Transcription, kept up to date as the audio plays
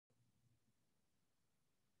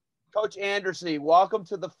Coach Anderson, welcome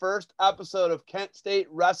to the first episode of Kent State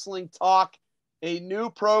Wrestling Talk, a new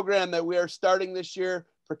program that we are starting this year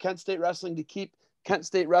for Kent State Wrestling to keep Kent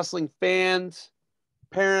State Wrestling fans,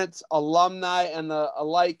 parents, alumni, and the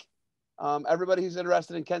alike, everybody who's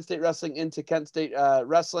interested in Kent State Wrestling into Kent State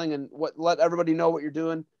Wrestling, and let everybody know what you're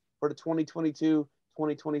doing for the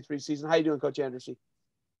 2022-2023 season. How you doing, Coach Anderson?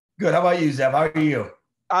 Good. How about you, Zev? How are you?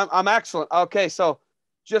 I'm excellent. Okay, so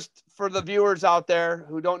just for the viewers out there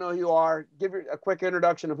who don't know who you are, give a quick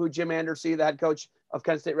introduction of who Jim Anderson, the head coach of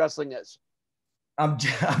Kent State Wrestling, is. I'm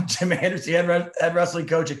Jim Anderson, head wrestling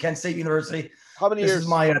coach at Kent State University. How many years? This is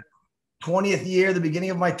my 20th year, the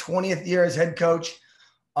beginning of my 20th year as head coach.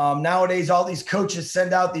 Nowadays, all these coaches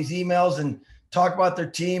send out these emails and talk about their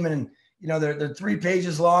team, and they're 3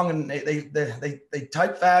 pages long, and they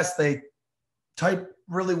type fast, they type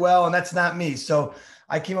really well, and that's not me. So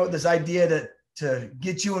I came up with this idea to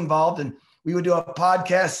get you involved, and we would do a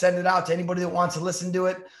podcast, send it out to anybody that wants to listen to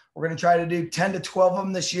it. We're going to try to do 10 to 12 of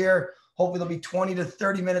them this year. Hopefully they'll be 20 to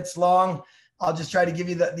 30 minutes long. I'll just try to give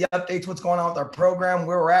you the updates, what's going on with our program,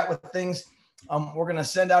 where we're at with things. We're going to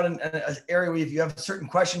send out an area where if you have certain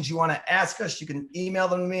questions you want to ask us, you can email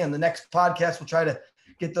them to me, and the next podcast we'll try to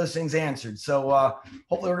get those things answered. So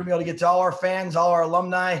hopefully we're going to be able to get to all our fans, all our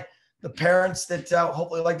alumni, the parents that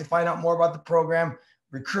hopefully like to find out more about the program,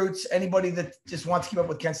 recruits, anybody that just wants to keep up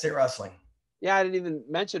with Kent State Wrestling. Yeah, I didn't even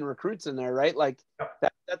mention recruits in there, right? Like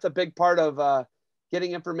that's a big part of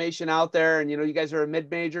getting information out there. And, you guys are a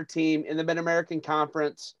mid-major team in the Mid-American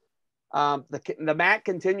Conference. The MAC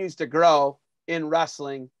continues to grow in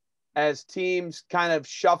wrestling as teams kind of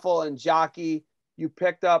shuffle and jockey. You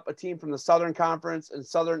picked up a team from the Southern Conference in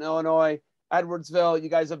Southern Illinois, Edwardsville. You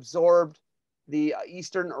guys absorbed the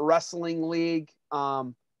Eastern Wrestling League.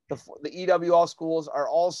 The EWL schools are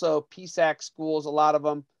also PSAC schools, a lot of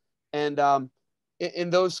them. And in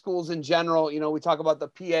those schools in general, we talk about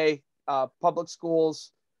the PA public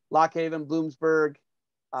schools, Lock Haven, Bloomsburg,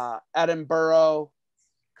 Edinburgh,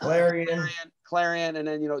 Clarion, and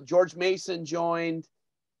then, George Mason joined.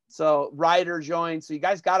 So Ryder joined. So you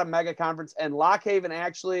guys got a mega conference, and Lock Haven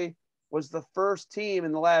actually was the first team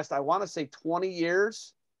in the last, I want to say 20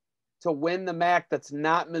 years to win the MAC that's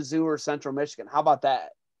not Mizzou or Central Michigan. How about that?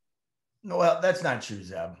 No, well, that's not true,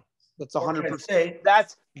 Zeb. That's 100%.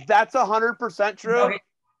 That's 100% true.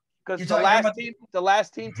 Because the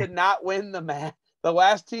last team to not win the MAC, the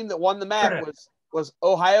last team that won the MAC was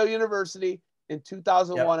Ohio University in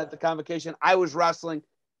 2001 at the convocation. I was wrestling.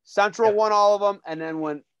 Central won all of them, and then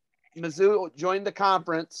when Mizzou joined the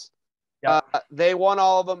conference, they won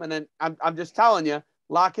all of them. And then I'm just telling you,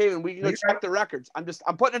 Lock Haven, we can go check the records.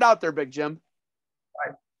 I'm putting it out there, Big Jim.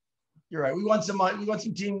 Right. You're right. We want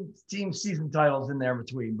some team season titles in there in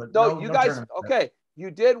between, but no you guys. Okay,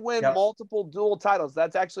 you did win multiple dual titles.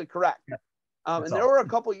 That's actually correct. And there were a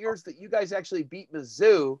couple years that you guys actually beat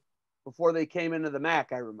Mizzou before they came into the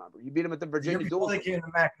MAC. I remember you beat them at the Virginia Dual. Before they came in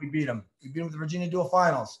the MAC, we beat them. We beat them at the Virginia Dual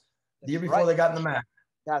Finals the year before they got in the MAC.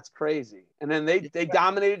 That's crazy. And then they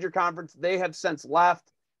dominated your conference. They have since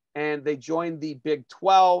left, and they joined the Big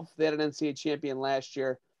 12. They had an NCAA champion last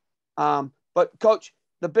year. But Coach,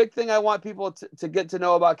 the big thing I want people to get to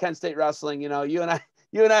know about Kent State Wrestling, you and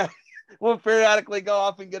I will periodically go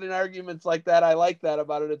off and get in arguments like that. I like that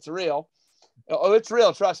about it. It's real. Oh, it's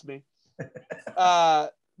real. Trust me.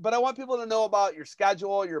 But I want people to know about your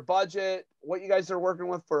schedule, your budget, what you guys are working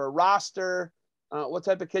with for a roster, what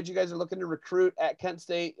type of kids you guys are looking to recruit at Kent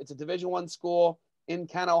State. It's a Division I school in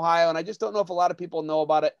Kent, Ohio. And I just don't know if a lot of people know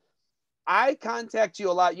about it. I contact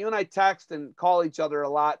you a lot. You and I text and call each other a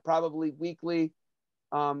lot, probably weekly.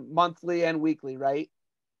 Monthly and weekly, right?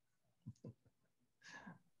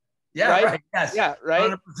 Yeah, right. Yes. Yeah,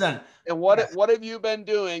 right. 100%. And what have you been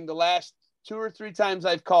doing the last 2 or 3 times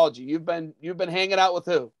I've called you? You've been hanging out with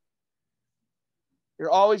who?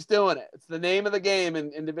 You're always doing it. It's the name of the game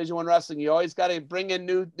in Division I wrestling. You always got to bring in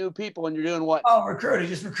new people, and you're doing what? Oh, recruiting,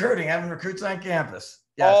 just recruiting, having recruits on campus.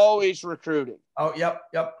 Yes. Always recruiting. Oh, yep.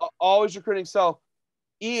 Always recruiting. So,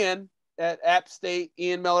 Ian at App State,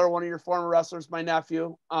 Ian Miller, one of your former wrestlers, my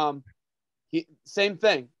nephew. Same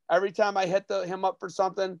thing. Every time I hit him up for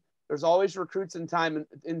something, there's always recruits in town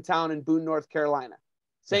in Boone, North Carolina.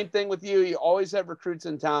 Same thing with you. You always have recruits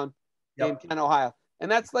in town in Kent, Ohio.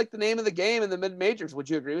 And that's like the name of the game in the mid-majors. Would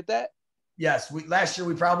you agree with that? Yes. Last year,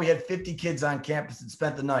 we probably had 50 kids on campus that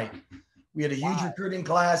spent the night. We had a huge recruiting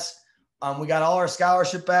class. We got all our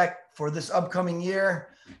scholarship back for this upcoming year.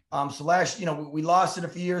 So we lost it a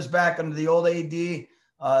few years back under the old AD.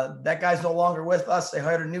 That guy's no longer with us. They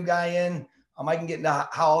hired a new guy in. I can get into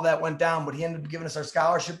how all that went down, but he ended up giving us our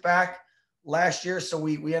scholarship back. last year. So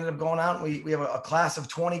we ended up going out and we have a class of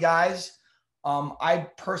 20 guys. I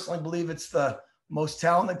personally believe it's the most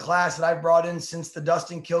talented class that I've brought in since the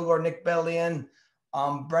Dustin Kilgore, Nick Bellion,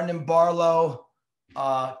 Brendan Barlow,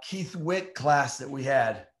 Keith Witt class that we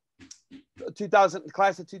had. 2000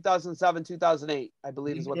 class of 2007, 2008, I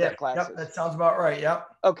believe is what that class is. That sounds about right. Yep.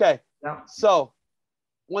 Okay. Yep. So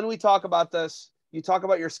when we talk about this, you talk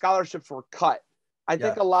about your scholarships were cut. I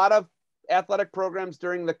think a lot of athletic programs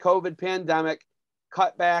during the COVID pandemic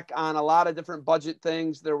cut back on a lot of different budget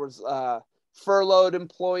things. There was furloughed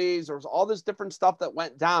employees. There was all this different stuff that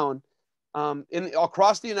went down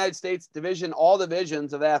across the United States all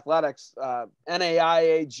divisions of athletics,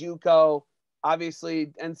 NAIA, JUCO, obviously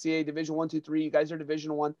NCAA Division 1, 2, 3. You guys are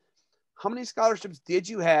Division 1. How many scholarships did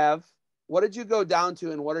you have? What did you go down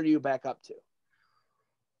to, and what are you back up to?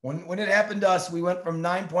 When it happened to us, we went from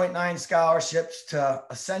 9.9 scholarships to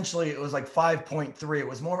essentially it was like 5.3. It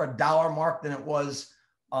was more of a dollar mark than it was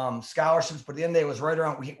scholarships, but at the end of the day, it was right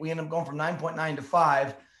around. We ended up going from 9.9 to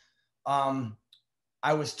 5.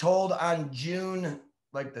 I was told on June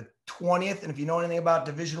like the 20th, and if you know anything about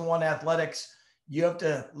Division I athletics, you have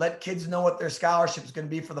to let kids know what their scholarship is going to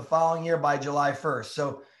be for the following year by July 1st.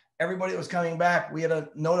 So everybody that was coming back, we had to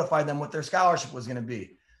notify them what their scholarship was going to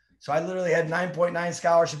be. So I literally had 9.9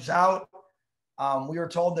 scholarships out. We were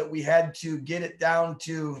told that we had to get it down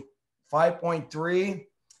to 5.3.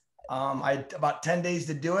 I had about 10 days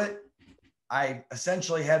to do it. I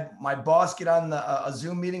essentially had my boss get on a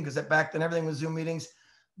Zoom meeting because back then everything was Zoom meetings.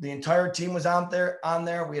 The entire team was on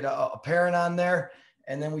there. We had a parent on there.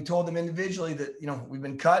 And then we told them individually that, we've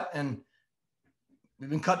been cut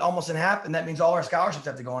almost in half. And that means all our scholarships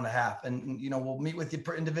have to go into half. And, we'll meet with you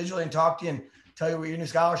individually and talk to you and tell you what your new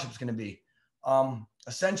scholarship is going to be.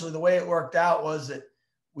 Essentially, the way it worked out was that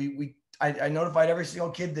I notified every single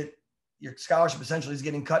kid that your scholarship essentially is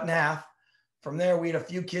getting cut in half. From there, we had a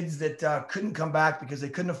few kids that couldn't come back because they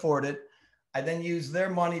couldn't afford it. I then used their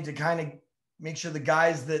money to kind of make sure the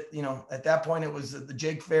guys that, at that point, it was the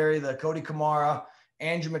Jake Ferry, the Cody Kamara,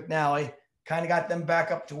 Andrew McNally, kind of got them back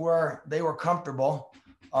up to where they were comfortable,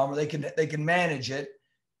 where they can manage it.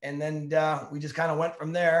 And then we just kind of went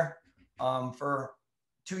from there for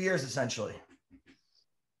 2 years, essentially.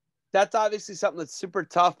 That's obviously something that's super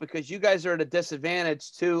tough because you guys are at a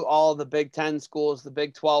disadvantage to all the Big 10 schools, the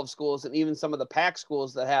Big 12 schools, and even some of the PAC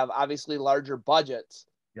schools that have obviously larger budgets.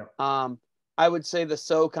 Yep. I would say the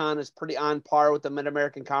SoCon is pretty on par with the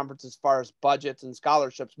Mid-American Conference as far as budgets and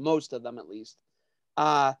scholarships, most of them at least.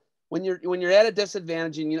 When you're at a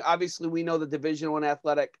disadvantage, and obviously we know the Division I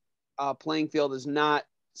athletic playing field is not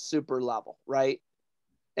super level, right?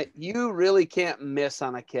 You really can't miss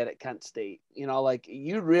on a kid at Kent State.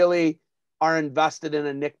 You really are invested in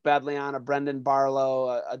a Nick Bedlion, a Brendan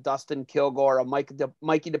Barlow, a Dustin Kilgore, a Mikey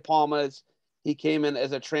DePalma. He came in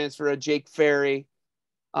as a transfer, a Jake Ferry.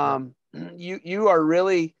 You are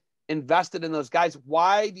really invested in those guys.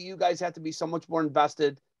 Why do you guys have to be so much more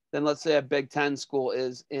invested than, let's say, a Big 10 school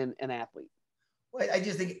is in an athlete? Well, I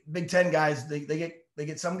just think Big 10 guys, they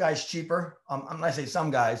get some guys cheaper. I'm not saying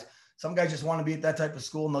some guys just want to be at that type of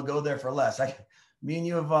school and they'll go there for less. Me and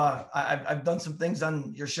you have, I've done some things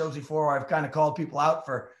on your shows before where I've kind of called people out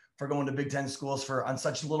for going to Big 10 schools on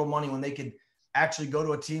such little money when they could actually go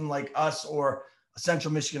to a team like us or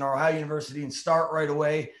Central Michigan or Ohio University and start right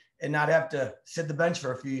away and not have to sit the bench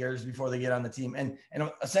for a few years before they get on the team and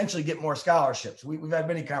essentially get more scholarships. We've had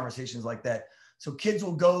many conversations like that. So kids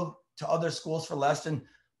will go to other schools for less, and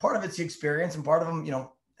part of it's the experience, and part of them,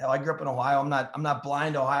 hell, I grew up in Ohio. I'm not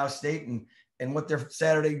blind to Ohio State and what their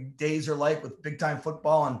Saturday days are like with big time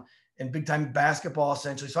football and big time basketball,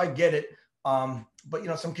 essentially. So I get it.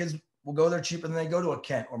 But some kids will go there cheaper than they go to a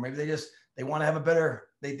Kent, or maybe they want to have a better,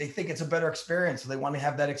 they think it's a better experience. So they want to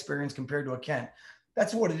have that experience compared to a Kent.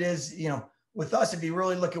 That's what it is. With us, if you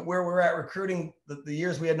really look at where we're at recruiting, the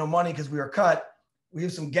years we had no money because we were cut, we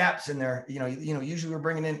have some gaps in there. Usually we're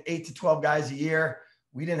bringing in 8 to 12 guys a year.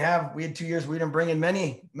 We had 2 years we didn't bring in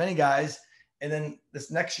many guys, and then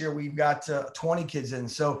this next year we've got 20 kids in.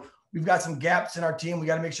 So we've got some gaps in our team. We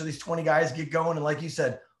got to make sure these 20 guys get going. And like you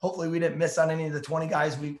said, hopefully we didn't miss on any of the 20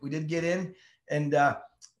 guys we did get in. And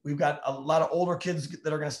we've got a lot of older kids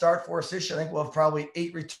that are going to start for us this year. I think we'll have probably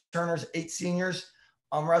 8 returners, 8 seniors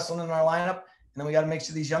wrestling in our lineup. And then we got to make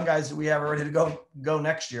sure these young guys that we have are ready to go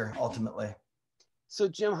next year, ultimately. So,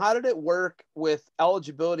 Jim, how did it work with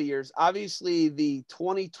eligibility years? Obviously, the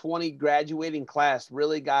 2020 graduating class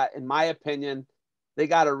really got, in my opinion, they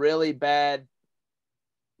got a really bad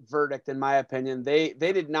verdict, in my opinion. They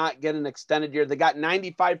did not get an extended year. They got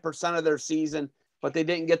 95% of their season, but they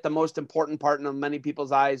didn't get the most important part in many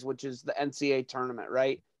people's eyes, which is the NCAA tournament,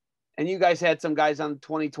 right? And you guys had some guys on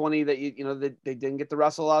 2020 that that they didn't get to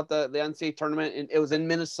wrestle out the NCAA tournament, and it was in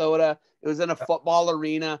Minnesota. It was in a football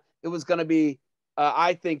arena. It was going to be,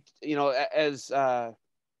 I think, as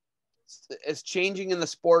changing in the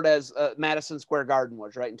sport as Madison Square Garden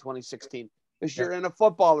was, right, in 2016. Because you're in a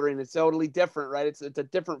football arena, it's totally different, right? It's a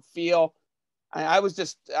different feel. I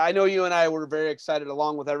know you and I were very excited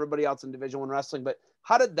along with everybody else in Division I wrestling, but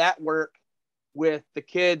how did that work with the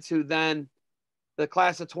kids who then the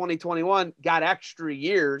class of 2021 got extra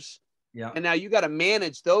years? Yeah. And now you got to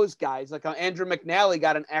manage those guys. Like Andrew McNally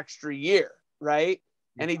got an extra year, right?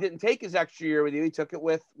 Yeah. And he didn't take his extra year with you. He took it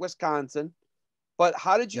with Wisconsin. But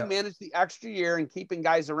how did you manage the extra year and keeping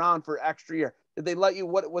guys around for extra year? Did they let you,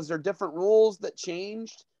 was there different rules that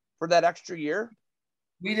changed for that extra year?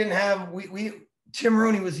 We didn't have, Tim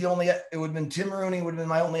Rooney was the only, Tim Rooney would have been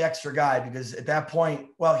my only extra guy, because at that point,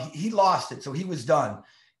 well, he lost it. So he was done,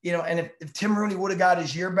 and if Tim Rooney would have got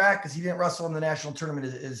his year back, because he didn't wrestle in the national tournament,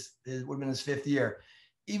 would have been his 5th year.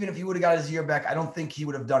 Even if he would have got his year back, I don't think he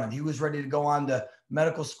would have done it. He was ready to go on to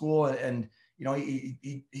medical school, and I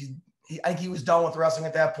think he was done with wrestling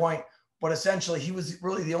at that point. But essentially, he was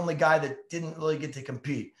really the only guy that didn't really get to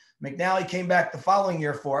compete. McNally came back the following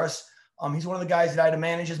year for us. He's one of the guys that I had to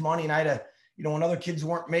manage his money, and I had to, when other kids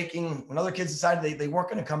decided they weren't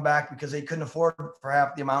going to come back because they couldn't afford for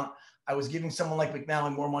half the amount, I was giving someone like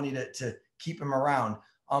McNally more money to keep him around.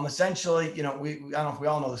 Essentially, I don't know if we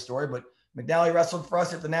all know the story, but McNally wrestled for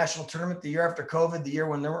us at the national tournament the year after COVID, the year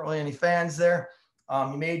when there weren't really any fans there.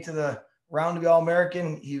 He made to the round to be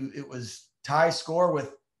All-American. It was tie score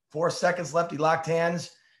with 4 seconds left. He locked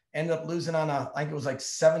hands, ended up losing on I think it was like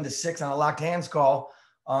 7-6 on a locked hands call.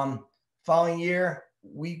 Following year,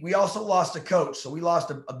 we also lost a coach. So we lost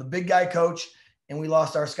the big guy coach, and we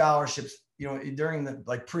lost our scholarships, during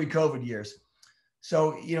the pre-COVID years.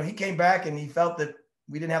 So, he came back and he felt that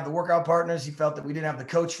we didn't have the workout partners. He felt that we didn't have the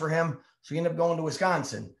coach for him. So he ended up going to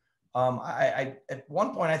Wisconsin. I at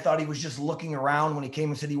one point I thought he was just looking around when he came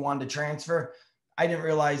and said he wanted to transfer. I didn't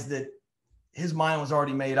realize that his mind was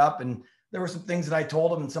already made up, and there were some things that I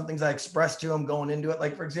told him and some things I expressed to him going into it.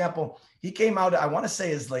 Like, for example, he came out, I want to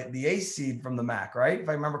say is like the 8th seed from the MAC, right? If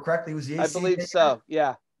I remember correctly, it was the 8th seed. I believe so.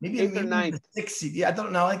 Yeah. Maybe 8th or 9th. The 6th seed. Yeah. I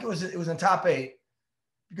don't know. I think it was in the top 8,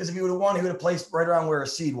 because if he would have won, he would have placed right around where a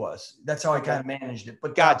seed was. That's how I kind of managed it.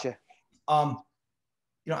 But gotcha.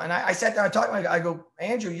 And I sat down and talked to him. I go,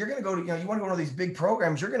 Andrew, you're going to go to, you want to go to these big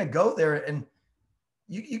programs. You're going to go there, and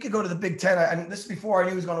you could go to the Big Ten. And this is before I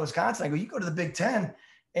knew he was going to Wisconsin. I go, you go to the Big Ten,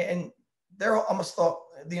 and they're almost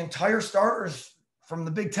the entire starters from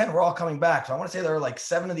the Big Ten were all coming back. So I want to say there were like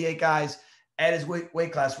 7 of the 8 guys at his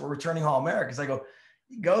weight class were returning All-Americans. I go,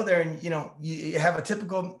 you go there and, you have a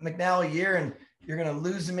typical McNally year, and you're going to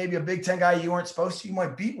lose to maybe a Big Ten guy you weren't supposed to. You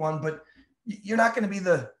might beat one, but you're not going to be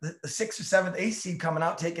the 6th or 7th, 8th seed coming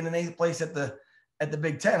out taking an 8th place at the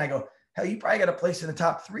Big Ten. I go, hell, you probably got a place in the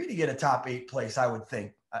top 3 to get a top 8 place, I would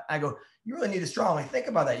think. I go, you really need a strong. Like, think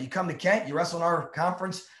about that. You come to Kent, you wrestle in our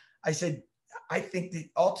conference. I said, I think that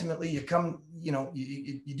ultimately you come,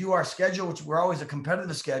 you do our schedule, which we're always a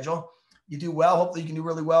competitive schedule. You do well. Hopefully you can do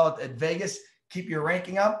really well at Vegas, keep your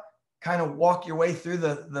ranking up, kind of walk your way through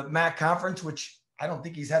the MAC conference, which I don't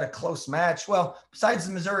think he's had a close match. Well, besides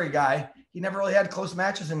the Missouri guy, he never really had close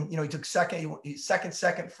matches. And, he took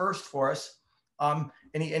second, first for us. And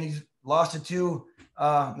he's lost to 2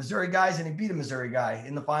 Missouri guys, and he beat a Missouri guy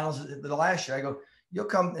in the finals the last year. I go, you'll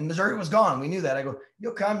come, and Missouri was gone. We knew that. I go,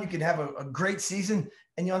 you'll come, you can have a great season,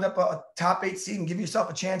 and you'll end up a top 8 seed and give yourself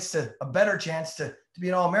a better chance to be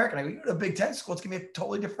an All-American. I go, you go to a Big Ten school, it's going to be a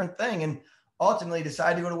totally different thing. And ultimately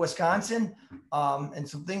decided to go to Wisconsin. And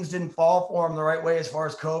some things didn't fall for him the right way as far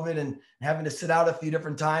as COVID and having to sit out a few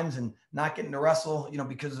different times and not getting to wrestle,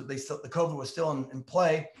 because the COVID was still in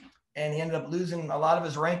play. And he ended up losing a lot of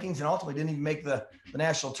his rankings and ultimately didn't even make the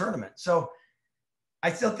national tournament. So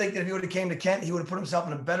I still think that if he would have came to Kent, he would have put himself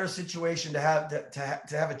in a better situation to have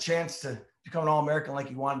a chance to become an All-American like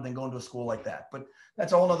he wanted than going to a school like that. But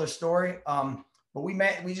that's a whole other story. But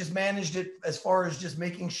we just managed it as far as just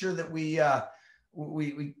making sure that we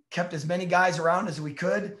kept as many guys around as we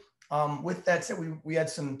could. With that said, we had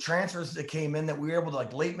some transfers that came in that we were able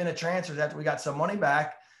to, late minute transfers after we got some money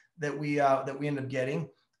back that we ended up getting.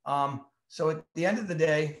 So at the end of the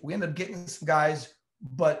day, we ended up getting some guys,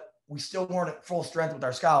 but we still weren't at full strength with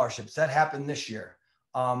our scholarships. That happened this year.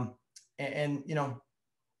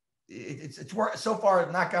 It's worked so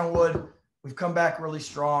far, knock on wood. We've come back really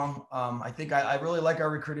strong. I think I really like our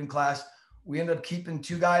recruiting class. We ended up keeping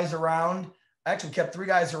 2 guys around. I actually kept 3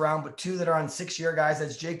 guys around, but 2 that are on 6-year guys.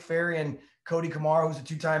 That's Jake Ferry and Cody Kamara, who's a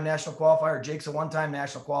 2-time national qualifier. Jake's a 1-time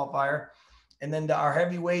national qualifier. And then our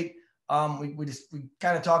heavyweight, We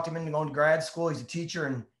kind of talked him into going to grad school. He's a teacher,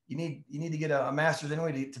 and you need to get a master's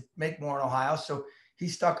anyway to make more in Ohio. So he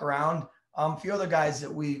stuck around. A few other guys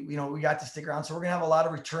that we got to stick around. So we're gonna have a lot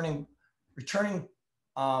of returning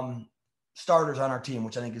starters on our team,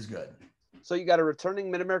 which I think is good. So you got a returning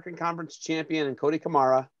Mid-American Conference champion in Cody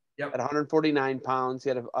Kamara at 149 pounds.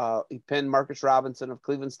 He pinned Marcus Robinson of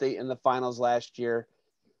Cleveland State in the finals last year.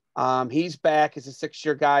 He's back. He's a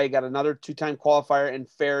 6-year guy. He got another 2-time qualifier in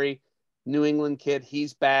Ferry, New England kid.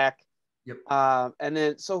 He's back. Yep. And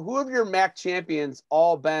then, so who have your MAC champions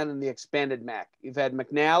all been in the expanded MAC? You've had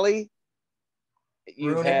McNally,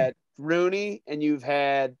 you've had Rooney, and you've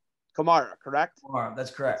had Kamara, correct? Kamara,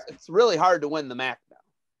 that's correct. It's really hard to win the MAC now.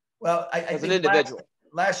 Well, I think an individual.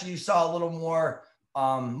 Last year you saw a little more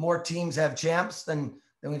teams have champs than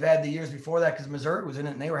we've had the years before that, because Missouri was in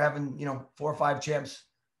it and they were having 4 or 5 champs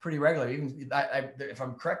pretty regularly. Even if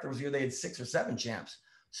I'm correct, there was a year they had 6 or 7 champs.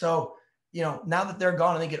 So now that they're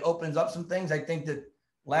gone, I think it opens up some things. I think that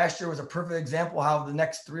last year was a perfect example how the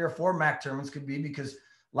next 3 or 4 MAC tournaments could be, because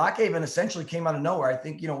Lock Haven essentially came out of nowhere. I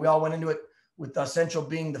think we all went into it with Central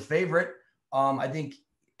being the favorite. I think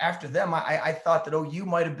after them, I thought that OU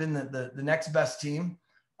might have been the next best team.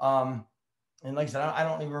 And like I said, I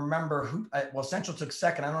don't even remember who. Central took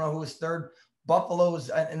second. I don't know who was third. Buffalo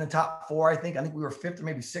was in the top 4. I think we were 5th or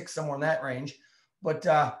maybe 6th, somewhere in that range. But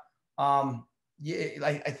I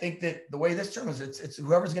think that the way this tournament is, it's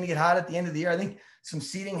whoever's going to get hot at the end of the year. I think some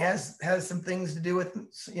seeding has some things to do with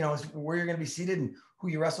where you're going to be seated and who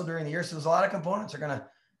you wrestle during the year. So there's a lot of components are going to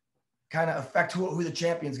kind of affect who the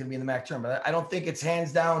champion is going to be in the MAC tournament. I don't think it's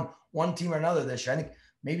hands down one team or another this year. I think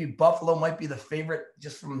maybe Buffalo might be the favorite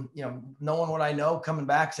just from, knowing what I know coming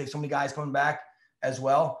back, say so many guys coming back as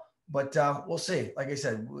well. But we'll see. Like I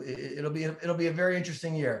said, it'll be a very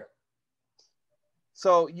interesting year.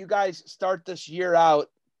 So you guys start this year out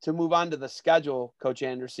to move on to the schedule, Coach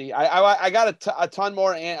Andersey. I got a ton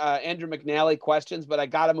more Andrew McNally questions, but I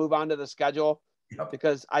got to move on to the schedule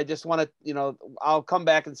because I just want to, I'll come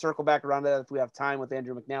back and circle back around to that if we have time with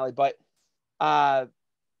Andrew McNally. But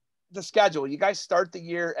the schedule, you guys start the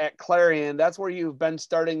year at Clarion. That's where you've been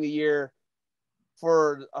starting the year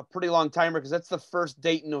for a pretty long time, because that's the first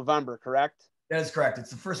date in November, correct? That is correct.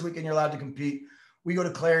 It's the first weekend you're allowed to compete. We go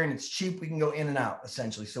to Clarion. It's cheap. We can go in and out,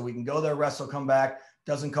 essentially. So we can go there, wrestle, come back.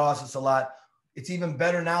 Doesn't cost us a lot. It's even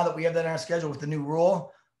better now that we have that in our schedule with the new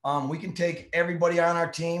rule. We can take everybody on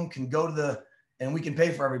our team, can go to and we can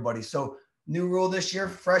pay for everybody. So new rule this year,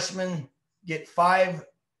 freshmen get 5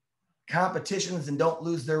 competitions and don't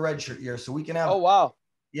lose their redshirt year. So we can have. Oh, wow.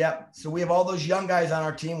 Yeah. So we have all those young guys on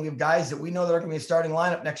our team. We have guys that we know that are going to be a starting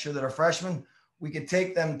lineup next year that are freshmen. We could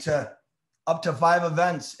take them to up to 5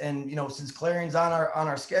 events. And, since Clarion's on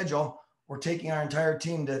our schedule, we're taking our entire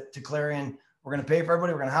team to Clarion. We're going to pay for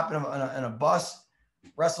everybody. We're going to hop in a bus,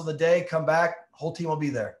 wrestle the day, come back. Whole team will be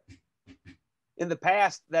there. In the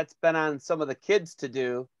past, that's been on some of the kids to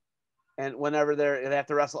do. And whenever they have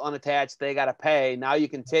to wrestle unattached, they got to pay. Now you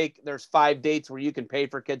can there's 5 dates where you can pay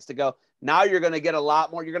for kids to go. Now you're going to get a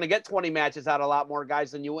lot more. You're going to get 20 matches out of a lot more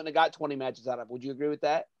guys than you wouldn't have got 20 matches out of. Would you agree with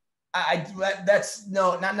that? That's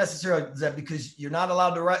no, not necessarily that, because you're not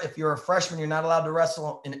allowed to, if you're a freshman, you're not allowed to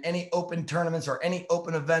wrestle in any open tournaments or any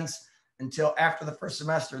open events until after the first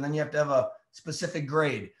semester. And then you have to have a specific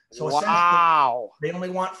grade. So wow, they only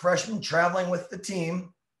want freshmen traveling with the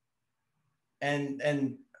team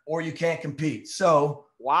or you can't compete. So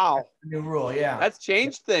wow, new rule. Yeah. That's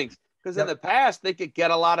changed things, because in the past they could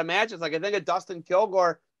get a lot of matches. Like I think of Dustin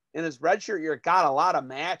Kilgore in his redshirt year got a lot of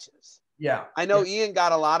matches. Yeah. I know Ian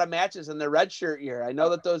got a lot of matches in the redshirt year. I know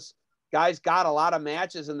that those guys got a lot of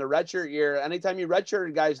matches in the redshirt year. Anytime you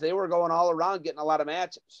redshirted guys, they were going all around getting a lot of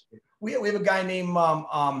matches. We have a guy named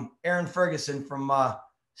Aaron Ferguson from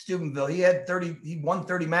Steubenville. He won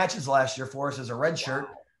 30 matches last year for us as a redshirt.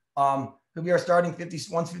 Wow. He'll be our starting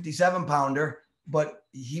 157 pounder, but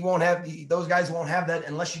those guys won't have that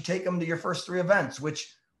unless you take them to your first 3 events,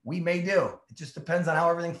 which we may do. It just depends on how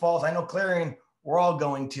everything falls. I know Clarion, we're all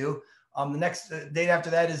going to. The next date after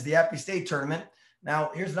that is the Appy State tournament.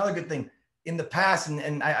 Now, here's another good thing. In the past,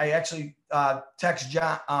 and I actually text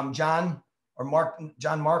John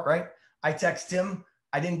Mark, right? I text him.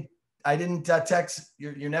 I didn't text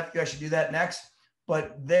your nephew. I should do that next.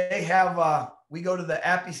 But they have we go to the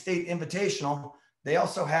Appy State Invitational. They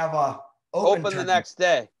also have open the next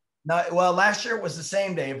day. No, well, last year it was the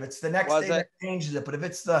same day. If it's the next day, that changes it. But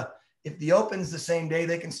if the open's the same day,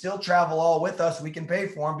 they can still travel all with us. We can pay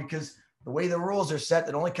for them, because the way the rules are set,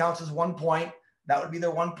 that only counts as 1 point. That would be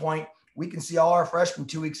their 1 point. We can see all our freshmen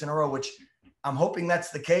 2 weeks in a row, which I'm hoping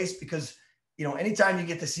that's the case, because, anytime you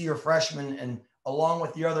get to see your freshmen, and along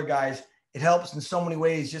with the other guys, it helps in so many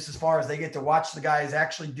ways, just as far as they get to watch the guys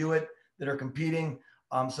actually do it that are competing.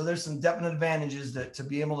 So there's some definite advantages to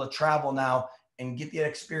be able to travel now and get that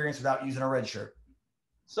experience without using a red shirt.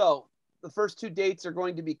 So the first 2 dates are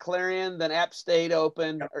going to be Clarion, then App State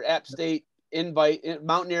Open, or App State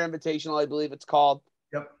Mountaineer Invitational, I believe it's called.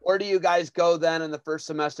 Yep. Where do you guys go then in the first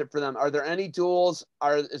semester for them? Are there any duels?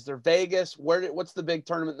 Is there Vegas? What's the big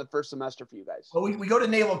tournament in the first semester for you guys? Well, we go to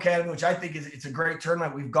Naval Academy, which I think it's a great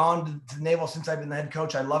tournament. We've gone to Naval since I've been the head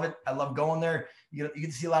coach. I love it. I love going there. You get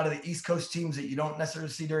to see a lot of the East Coast teams that you don't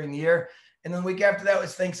necessarily see during the year. And then the week after that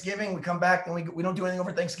was Thanksgiving. We come back and we don't do anything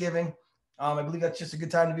over Thanksgiving. I believe that's just a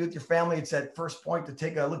good time to be with your family. It's that first point to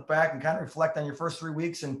take a look back and kind of reflect on your first 3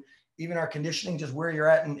 weeks and even our conditioning, just where you're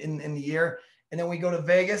at in the year. And then we go to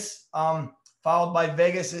Vegas. Followed by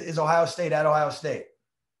Vegas is Ohio State, at Ohio State.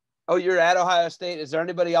 Oh, you're at Ohio State. Is there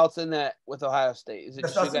anybody else in that with Ohio State? Is it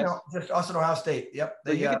just us, just us and Ohio State? Yep.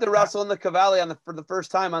 So you get to wrestle in the Cavalli for the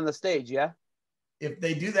first time on the stage, yeah? If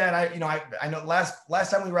they do that, I know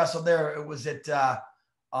last time we wrestled there, it was at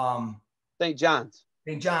St. John's.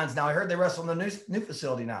 St. John's. Now I heard they wrestle in the new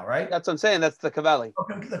facility now, right? That's what I'm saying. That's the Cavalli.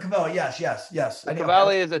 Okay, the Cavalli. Yes. The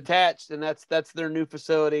Cavalli is attached, and that's their new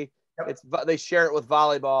facility. Yep. They share it with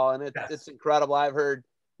volleyball, and it's incredible. I've heard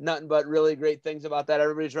nothing but really great things about that.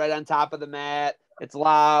 Everybody's right on top of the mat. It's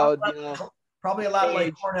loud. Probably a lot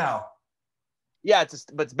like Cornell. Yeah,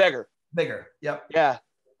 but it's bigger. Bigger. Yep. Yeah.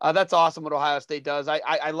 That's awesome what Ohio State does.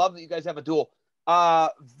 I love that you guys have a duel.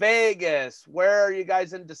 Vegas, where are you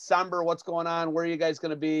guys in December? What's going on? Where are you guys going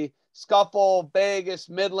to be? Scuffle, Vegas,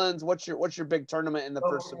 Midlands. What's your big tournament in the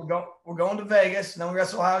first? We're going to Vegas, and then we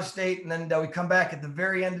wrestle Ohio State, and then we come back at the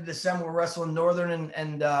very end of December. We're wrestling Northern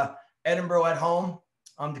and Edinboro at home.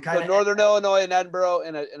 Northern Illinois and Edinboro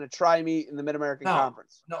in a tri-meet in the Mid-American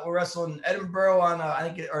Conference. No, we're wrestling Edinboro on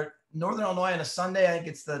or Northern Illinois on a Sunday. I think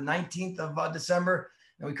it's the 19th of December.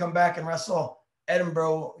 And we come back and wrestle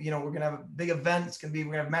Edinboro. We're going to have a big event. We're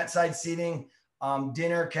going to have mat side seating,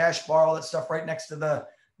 dinner, cash bar, all that stuff right next to the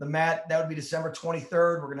mat. That would be December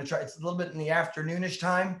 23rd. We're going to try, it's a little bit in the afternoonish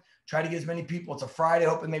time, try to get as many people. It's a Friday,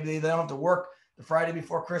 hoping maybe they don't have to work the Friday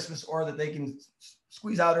before Christmas, or that they can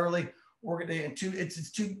squeeze out early. We're going to,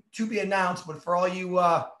 it's to be announced, but for all you,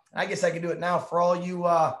 I guess I can do it now. For all you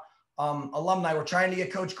alumni, we're trying to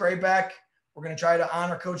get Coach Gray back. We're going to try to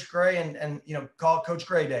honor Coach Gray and call it Coach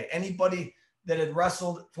Gray Day. Anybody that had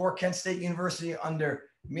wrestled for Kent State University under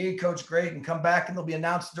me, Coach Gray, can come back, and they'll be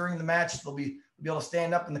announced during the match. They'll be able to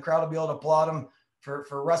stand up, and the crowd will be able to applaud them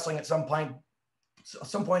for wrestling at some point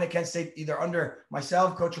at Kent State, either under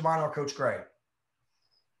myself, Coach Romano, or Coach Gray.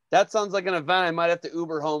 That sounds like an event I might have to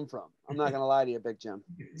Uber home from. I'm not going to lie to you, Big Jim.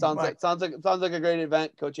 Sounds like a great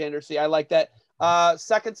event, Coach Anderson. I like that.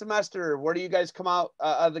 Second semester, where do you guys come out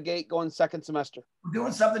of the gate going second semester? We're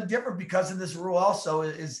doing something different because of this rule. Also,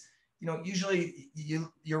 is usually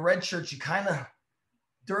your red shirts, you kind of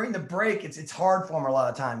during the break, it's hard for them a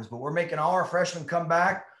lot of times. But we're making all our freshmen come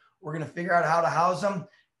back. We're going to figure out how to house them,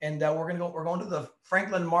 and we're going to the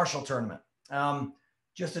Franklin Marshall tournament.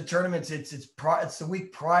 Just a tournament. It's the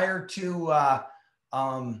week prior to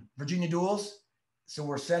Virginia Duels, so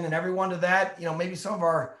we're sending everyone to that. Maybe some of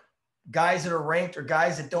our guys that are ranked or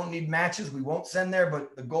guys that don't need matches, we won't send there,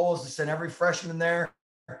 but the goal is to send every freshman there.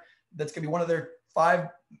 That's going to be one of their 5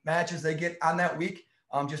 matches they get on that week,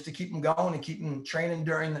 just to keep them going and keep them training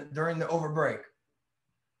during the over break.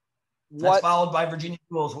 That's followed by Virginia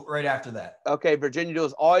Duels right after that. Okay, Virginia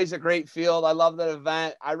Duels, always a great field. I love that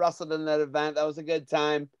event. I wrestled in that event. That was a good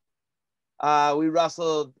time. We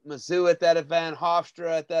wrestled Mizzou at that event,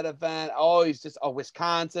 Hofstra at that event. Always just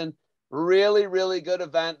Wisconsin. Really, really good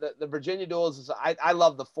event. The Virginia Duels is I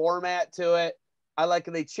love the format to it. I like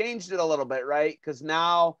they changed it a little bit, right? Because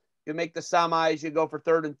now you make the semis, you go for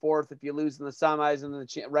 3rd and 4th if you lose in the semis, and then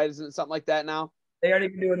right, isn't it something like that now? They already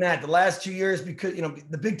been doing that the last 2 years because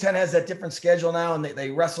the Big Ten has that different schedule now, and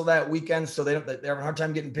they wrestle that weekend, so they have a hard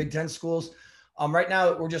time getting Big Ten schools. Right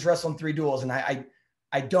now we're just wrestling 3 duels, and I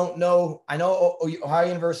don't know. I know Ohio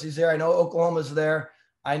University's there. I know Oklahoma's there.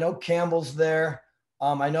 I know Campbell's there.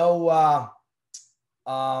 I know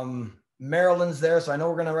Maryland's there, so I know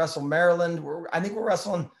we're going to wrestle Maryland. I think we're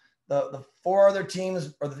wrestling the 4 other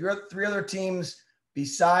teams, or the 3 other teams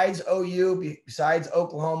besides OU, besides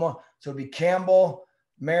Oklahoma. So it'd be Campbell,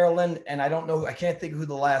 Maryland, and I can't think of who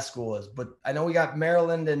the last school is, but I know we got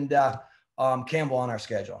Maryland and Campbell on our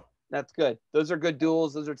schedule. That's good. Those are good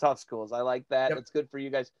duels. Those are tough schools. I like that. Yep. That's good for you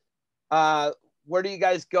guys. Where do you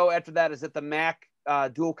guys go after that? Is it the MAC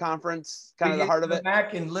dual conference, kind of the heart of it?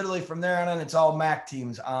 MAC, and literally from there on, it's all MAC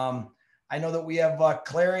teams. I know that we have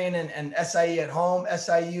Clarion and SIE at home.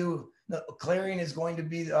 Clarion is going to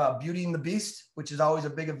be Beauty and the Beast, which is always a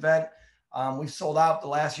big event. We've sold out the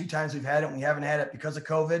last few times we've had it. We haven't had it because of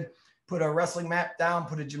COVID. Put a wrestling mat down,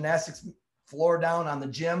 put a gymnastics floor down on the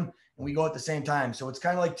gym, and we go at the same time. So it's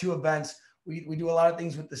kind of like two events. We do a lot of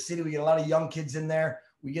things with the city. We get a lot of young kids in there.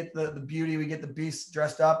 We get the Beauty, we get the Beast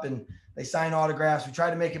dressed up, and they sign autographs. We try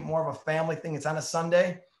to make it more of a family thing. It's on a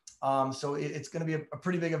Sunday. So it's going to be a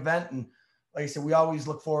pretty big event. And like I said, we always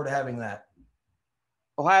look forward to having that.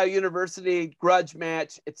 Ohio University grudge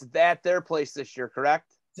match. It's at their place this year,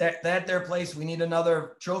 correct? That their place. We need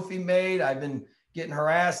another trophy made. I've been getting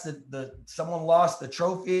harassed that someone lost the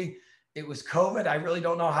trophy. It was COVID. I really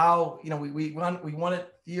don't know how. We won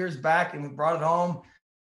it years back and we brought it home,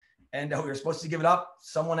 and we were supposed to give it up.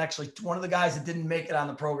 One of the guys that didn't make it on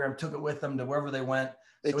the program took it with them to wherever they went.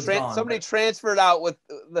 Somebody transferred out with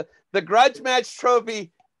the grudge match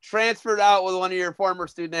trophy. Transferred out with one of your former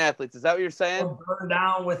student athletes. Is that what you're saying? Or burned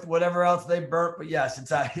down with whatever else they burnt. But yes,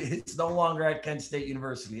 it's no longer at Kent State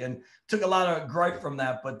University, and took a lot of gripe from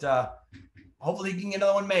that. But hopefully you can get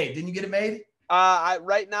another one made. Didn't you get it made?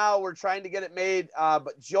 Right now we're trying to get it made.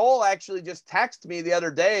 But Joel actually just texted me the other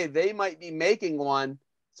day. They might be making one.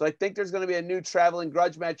 So I think there's going to be a new traveling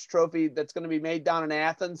grudge match trophy that's going to be made down in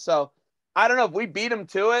Athens. So I don't know if we beat them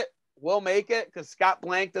to it, we'll make it, because Scott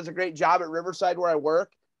Blank does a great job at Riverside where I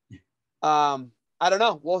work. I don't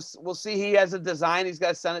know. We'll see. He has a design. He's got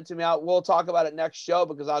to send it to me out. We'll talk about it next show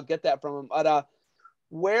because I'll get that from him. But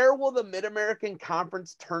where will the Mid-American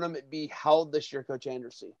Conference tournament be held this year, Coach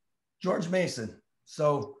Anderson? George Mason.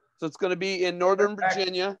 So it's going to be in Northern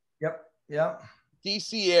Virginia. Yep.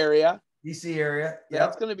 DC area. Yeah,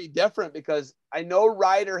 that's going to be different because I know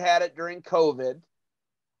Ryder had it during COVID.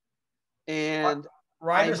 And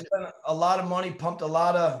Ryder spent a lot of money, pumped a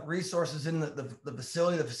lot of resources in the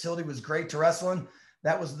facility. The facility was great to wrestle in.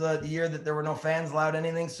 That was the year that there were no fans allowed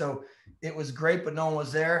anything. So it was great, but no one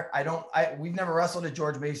was there. We've never wrestled at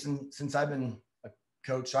George Mason since I've been a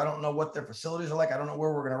coach. So I don't know what their facilities are like. I don't know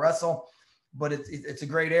where we're going to wrestle, but it's a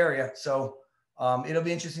great area. So it'll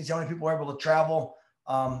be interesting to see how many people are able to travel.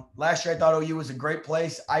 Last year, I thought OU was a great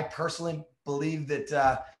place. I personally believe that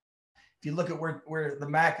if you look at where the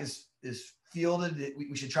MAC is fielded,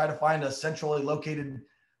 we should try to find a centrally located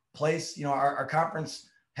place. Our conference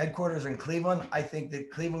headquarters in Cleveland. I think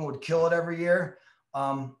that Cleveland would kill it every year.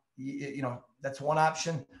 That's one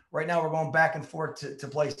option. Right now we're going back and forth to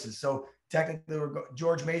places. So technically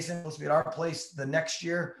George Mason supposed to be at our place the next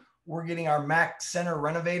year. We're getting our MAC center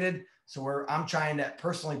renovated. So I'm trying to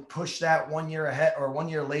personally push that 1 year ahead or 1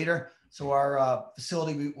 year later. So our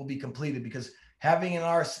facility will be completed, because having in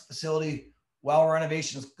our facility while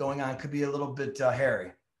renovations going on could be a little bit hairy.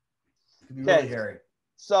 It could be really hairy.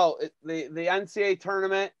 So the NCAA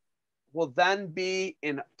tournament will then be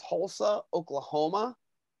in Tulsa, Oklahoma.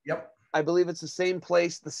 Yep. I believe it's the same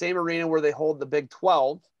place, the same arena where they hold the Big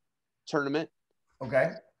 12 tournament.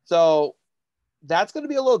 Okay. So that's going to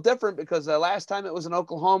be a little different because the last time it was in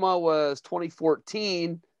Oklahoma was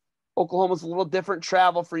 2014. Oklahoma's a little different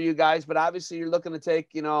travel for you guys, but obviously you're looking to take,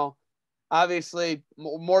 obviously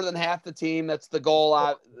more than half the team. That's the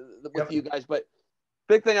goal with you guys. But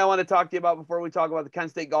big thing I want to talk to you about before we talk about the Kent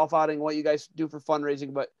State golf outing, what you guys do for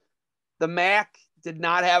fundraising. But the MAC did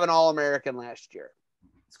not have an All-American last year.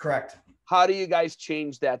 That's correct. How do you guys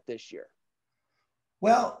change that this year?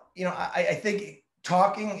 Well, I think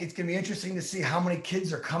it's going to be interesting to see how many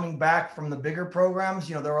kids are coming back from the bigger programs. Last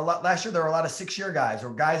year there were a lot of 6-year guys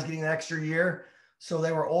or guys getting an extra year. So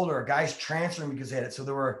they were older, guys transferring because they had it.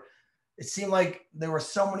 So it seemed like there were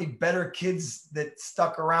so many better kids that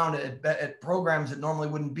stuck around at programs that normally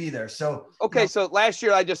wouldn't be there. So, okay. So last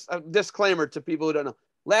year, a disclaimer to people who don't know,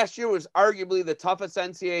 last year was arguably the toughest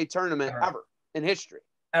NCAA tournament ever in history.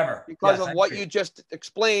 Ever. Because of what you just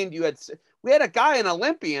explained. We had a guy, an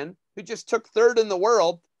Olympian, who just took third in the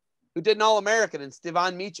world, who did an All-American, and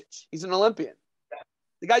Stevan Micic. He's an Olympian.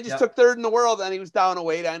 The guy just took third in the world, and he was down a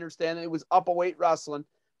weight. I understand it was up a weight wrestling.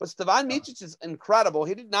 But Stevan Micic is incredible.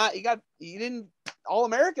 He didn't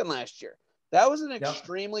All-American last year. That was an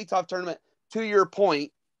extremely tough tournament. To your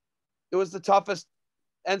point, it was the toughest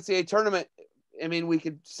NCAA tournament. I mean, we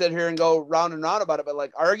could sit here and go round and round about it, but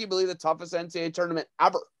arguably the toughest NCAA tournament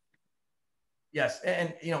ever. Yes.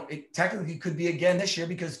 And it technically could be again this year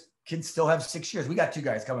because kids still have 6 years. We got 2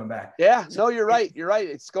 guys coming back. Yeah. No, you're right. You're right.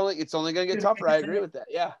 It's only going to get tougher. I agree with that.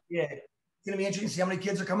 Yeah. Yeah. It's going to be interesting to see how many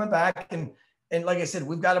kids are coming back. And like I said,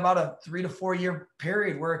 we've got about a 3 to 4 year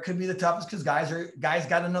period where it could be the toughest because guys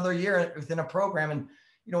got another year within a program. And,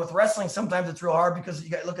 with wrestling, sometimes it's real hard because you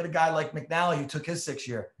got look at a guy like McNally who took his 6th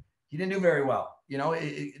year. He didn't do very well.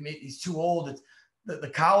 He's too old. The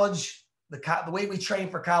college the way we train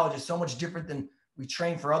for college is so much different than we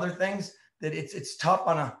train for other things that it's tough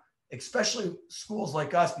on especially schools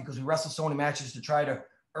like us, because we wrestle so many matches to try to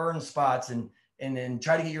earn spots and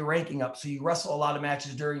try to get your ranking up. So you wrestle a lot of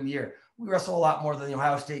matches during the year. We wrestle a lot more than the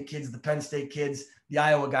Ohio State kids, the Penn State kids, the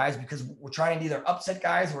Iowa guys, because we're trying to either upset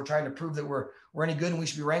guys or we're trying to prove that we're any good and we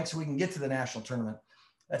should be ranked so we can get to the national tournament.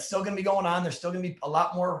 That's still going to be going on. There's still going to be a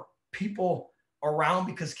lot more people around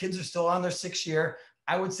because kids are still on their 6th year.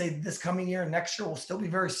 I would say this coming year, next year will still be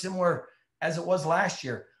very similar as it was last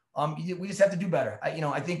year. We just have to do better.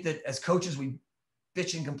 I think that as coaches, we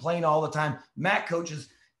bitch and complain all the time. Matt coaches,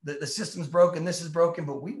 the system's broken, this is broken,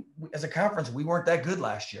 but we as a conference, we weren't that good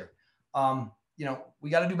last year. We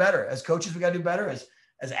got to do better. As coaches, we got to do better.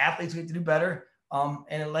 As athletes, we have to do better.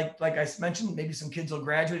 And like I mentioned, maybe some kids will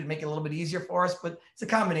graduate and make it a little bit easier for us, but it's a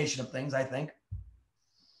combination of things, I think.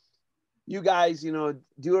 You guys,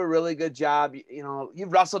 do a really good job.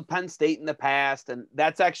 You've wrestled Penn State in the past, and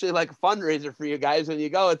that's actually like a fundraiser for you guys when you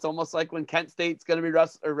go. It's almost like when Kent State's going to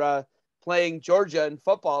be playing Georgia in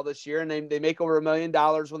football this year, and they make over $1 million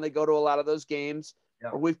when they go to a lot of those games.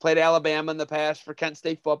 Yep. Or we've played Alabama in the past for Kent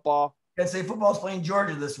State football. Kent State football is playing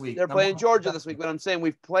Georgia this week. They're playing Georgia this week, but I'm saying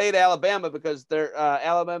we've played Alabama because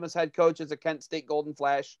Alabama's head coach is a Kent State Golden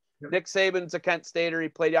Flash. Yep. Nick Saban's a Kent Stater. He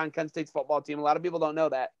played on Kent State's football team. A lot of people don't know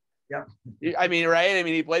that. Yeah. Right?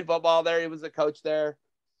 He played football there. He was a coach there.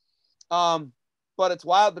 But it's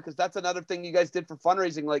wild because that's another thing you guys did for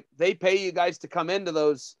fundraising. Like, they pay you guys to come into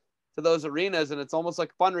those arenas, and it's almost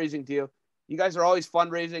like fundraising to you. You guys are always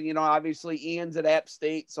fundraising. Obviously Ian's at App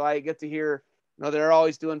State, so I get to hear, they're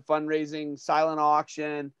always doing fundraising, silent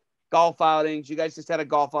auction, golf outings. You guys just had a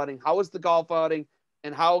golf outing. How was the golf outing,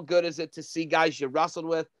 and how good is it to see guys you wrestled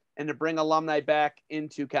with and to bring alumni back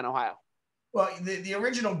into Kent, Ohio? Well, the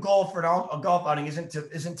original goal for a golf outing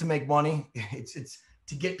isn't to make money. It's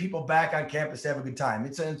to get people back on campus to have a good time.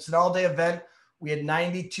 It's an all-day event. We had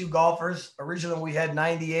 92 golfers. Originally, we had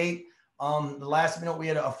 98. The last minute, we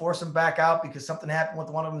had to force them back out because something happened with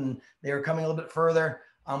one of them, and they were coming a little bit further.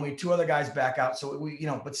 We had 2 other guys back out. So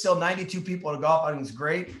but still 92 people at a golf outing is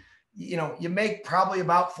great. You make probably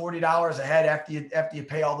about $40 a head after you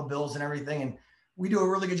pay all the bills and everything. And we do a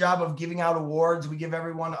really good job of giving out awards. We give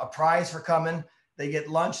everyone a prize for coming. They get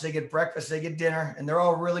lunch, they get breakfast, they get dinner, and they're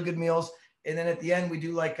all really good meals. And then at the end, we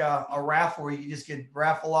do like a raffle where you just get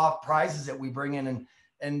raffle off prizes that we bring in.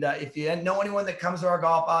 And if you know anyone that comes to our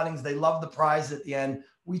golf outings, they love the prize at the end.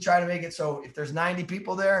 We try to make it so if there's 90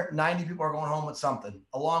 people there, 90 people are going home with something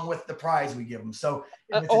along with the prize we give them. So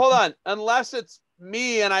hold on, unless it's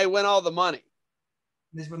me and I win all the money.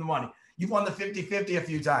 This win the money. You've won the 50-50 a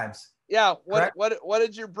few times. Yeah. What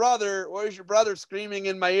did your brother screaming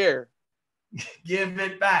in my ear? Give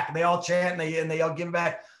it back. They all chant and they all give it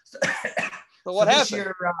back. So what happened?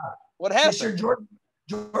 This year,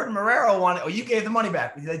 Jordan Marrero won it. Oh, you gave the money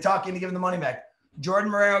back. They talked into giving the money back.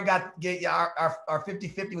 Jordan Marrero got our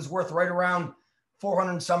 50-50 was worth right around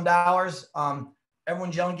 $400 some.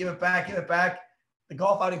 Everyone's yelling, give it back, give it back. The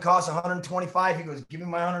golf outing costs $125. He goes, give me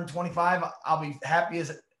my $125. I'll be happy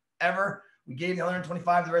as ever. We gave the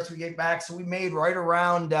 $125. The rest we gave back. So we made right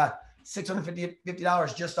around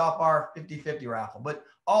 $650 just off our 50-50 raffle. But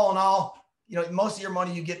all in all, most of your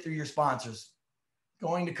money you get through your sponsors,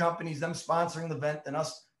 going to companies, them sponsoring the event, and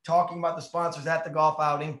us talking about the sponsors at the golf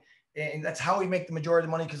outing. And that's how we make the majority of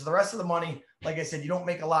the money, because the rest of the money, like I said, you don't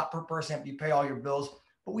make a lot per person after you pay all your bills.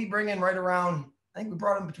 But we bring in right around, I think we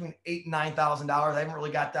brought in between $8,000 and $9,000. I haven't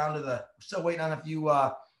really got down to still waiting on a few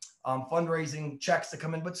fundraising checks to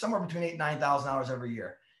come in, but somewhere between $8,000 and $9,000 every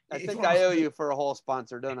year. I think I owe you for a whole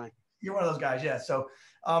sponsor, don't I? You're one of those guys, yeah. So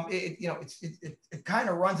it kind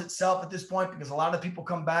of runs itself at this point because a lot of people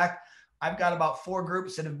come back. I've got about 4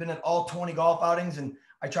 groups that have been at all 20 golf outings, and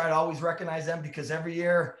I try to always recognize them because every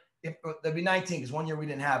year, there'll be 19 because one year we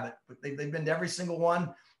didn't have it, but they've been to every single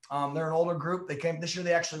one. They're an older group. They came this year.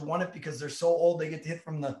 They actually won it because they're so old. They get to hit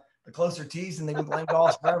from the closer tees, and they've been playing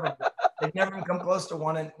golf forever. They've never even come close to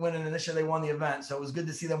winning. And this year they won the event. So it was good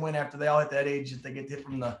to see them win after they all hit that age that they get to hit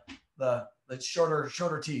from the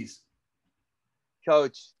shorter tees.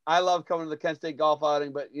 Coach, I love coming to the Kent State golf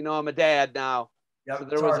outing, but I'm a dad now. Yep, so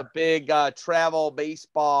there was a big travel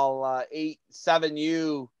baseball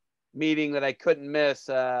 7U meeting that I couldn't miss.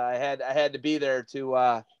 I had to be there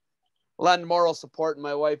to lend moral support. And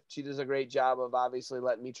my wife, she does a great job of obviously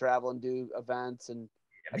letting me travel and do events. And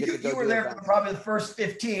you were there for probably the first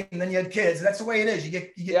 15, and then you had kids. That's the way it is. You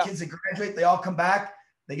get kids that graduate, they all come back,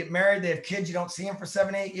 they get married, they have kids. You don't see them for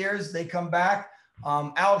 7-8 years. They come back.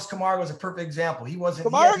 Alex Camargo is a perfect example.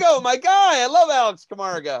 Camargo, my guy. I love Alex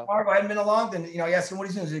Camargo. Camargo hadn't been along. Then, you ask him what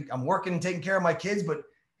he's doing. He's like, I'm working and taking care of my kids, but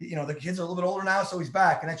you know, the kids are a little bit older now, so he's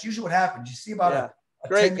back. And that's usually what happens. You see about a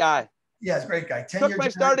great guy. Yeah, he's a great guy. Took my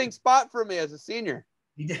starting spot for me as a senior.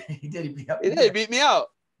 He did. He beat me out.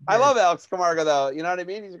 I love Alex Camargo, though. You know what I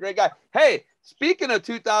mean? He's a great guy. Hey, speaking of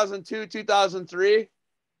 2002, 2003,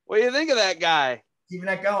 what do you think of that guy? Keeping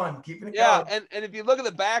it going. Yeah, and if you look at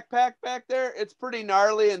the backpack back there, it's pretty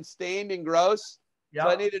gnarly and stained and gross. Yeah. So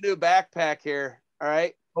I need a new backpack here. All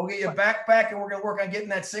right. We'll get you a backpack, and we're gonna work on getting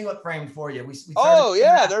that singlet framed for you.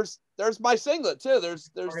 There's my singlet too. There's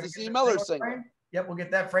the Z Miller singlet. Yep, we'll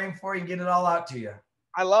get that framed for you and get it all out to you.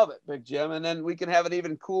 I love it, Big Jim. And then we can have an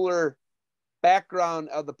even cooler background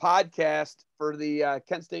of the podcast for the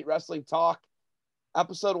Kent State Wrestling Talk.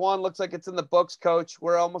 Episode 1 looks like it's in the books, Coach.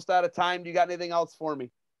 We're almost out of time. Do you got anything else for me?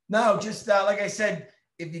 No, just like I said,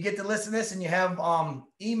 if you get to listen to this and you have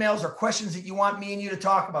emails or questions that you want me and you to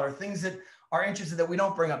talk about, or things that are interested that we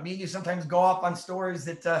don't bring up, me and you sometimes go off on stories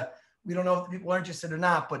that we don't know if the people are interested or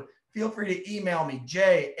not, but feel free to email me,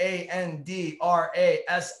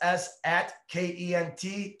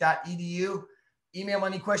 jandrass@kent.edu. Email me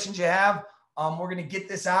any questions you have. We're going to get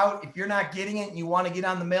this out. If you're not getting it and you want to get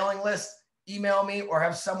on the mailing list, email me or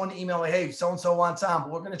have someone email me, hey, so-and-so wants on.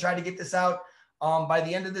 But we're going to try to get this out by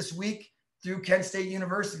the end of this week through Kent State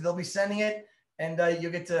University. They'll be sending it, and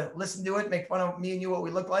you'll get to listen to it, make fun of me and you, what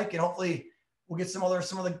we look like, and hopefully we'll get some of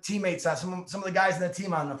the teammates on, some of the guys in the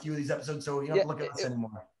team on a few of these episodes, so you don't have to look at us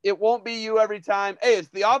anymore. It won't be you every time. Hey, it's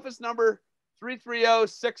the office number,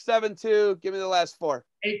 330-672. Give me the last 4.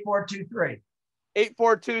 8423.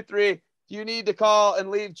 8423. Do you need to call and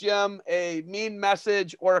leave Jim a mean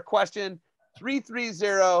message or a question?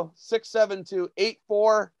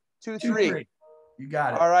 330-672-8423. You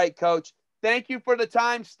got it. All right, Coach. Thank you for the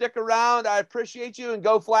time. Stick around. I appreciate you, and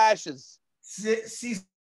go Flashes. Season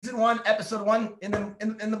 1, episode 1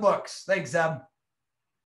 in the books. Thanks, Zeb.